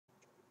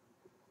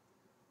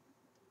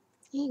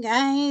Hey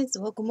guys,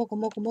 welcome.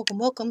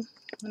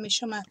 Let me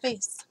show my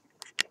face.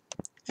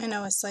 I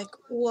know it's like,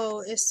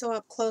 whoa, it's so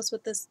up close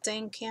with this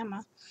dang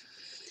camera.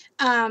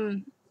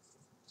 I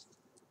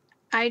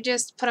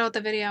just put out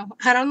the video.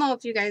 I don't know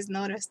if you guys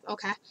noticed.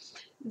 Okay.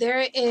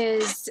 There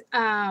is,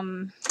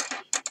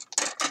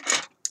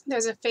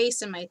 there's a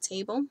face in my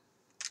table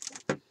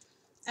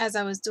as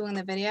I was doing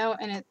the video,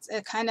 and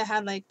it kind of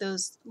had like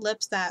those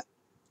lips that,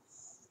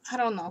 I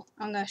don't know.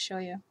 I'm going to show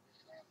you.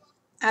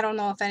 I don't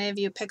know if any of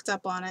you picked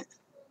up on it.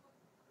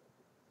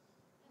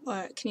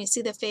 Or can you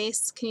see the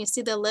face? Can you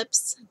see the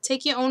lips?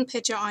 Take your own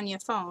picture on your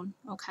phone,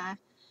 okay?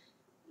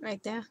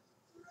 Right there.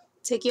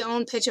 Take your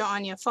own picture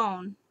on your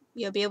phone.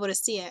 You'll be able to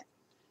see it.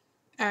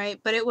 All right,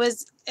 but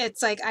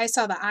it's like I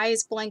saw the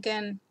eyes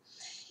blinking.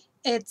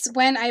 It's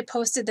when I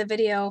posted the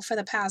video for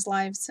the past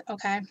lives,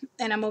 okay?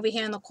 And I'm over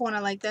here in the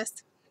corner like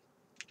this.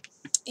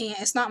 And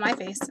it's not my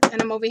face.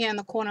 And I'm over here in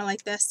the corner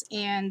like this.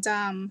 And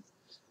I'm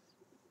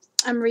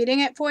reading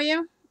it for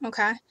you,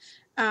 okay?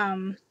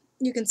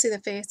 You can see the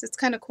face. It's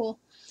kind of cool.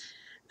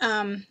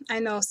 I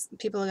know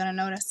people are going to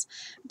notice.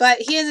 But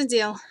here's the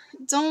deal.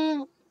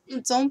 Don't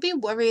be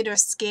worried or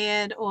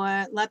scared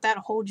or let that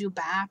hold you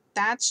back.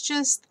 That's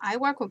just, I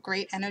work with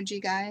great energy,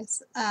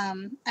 guys.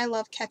 I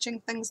love catching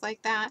things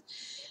like that.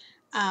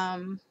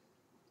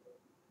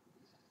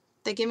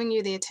 They're giving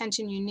you the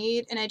attention you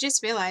need. And I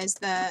just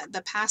realized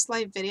the past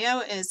life video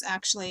is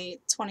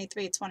actually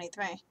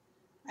 2323.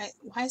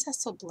 Why is that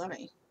so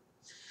blurry?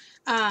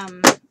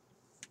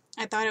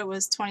 I thought it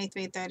was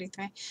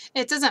 2333.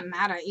 It doesn't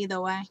matter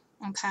either way.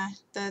 Okay.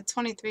 The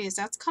 23s,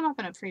 that's come up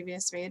in a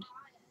previous read.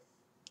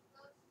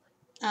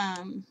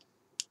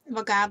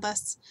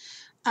 Regardless.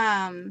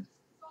 I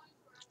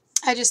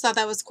just thought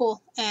that was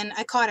cool, and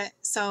I caught it,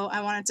 so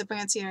I wanted to bring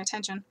it to your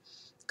attention,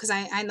 because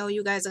I know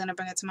you guys are going to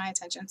bring it to my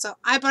attention, so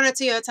I brought it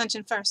to your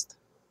attention first.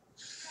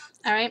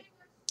 Alright?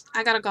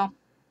 I gotta go.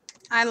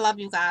 I love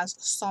you guys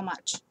so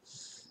much.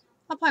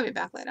 I'll probably be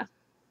back later.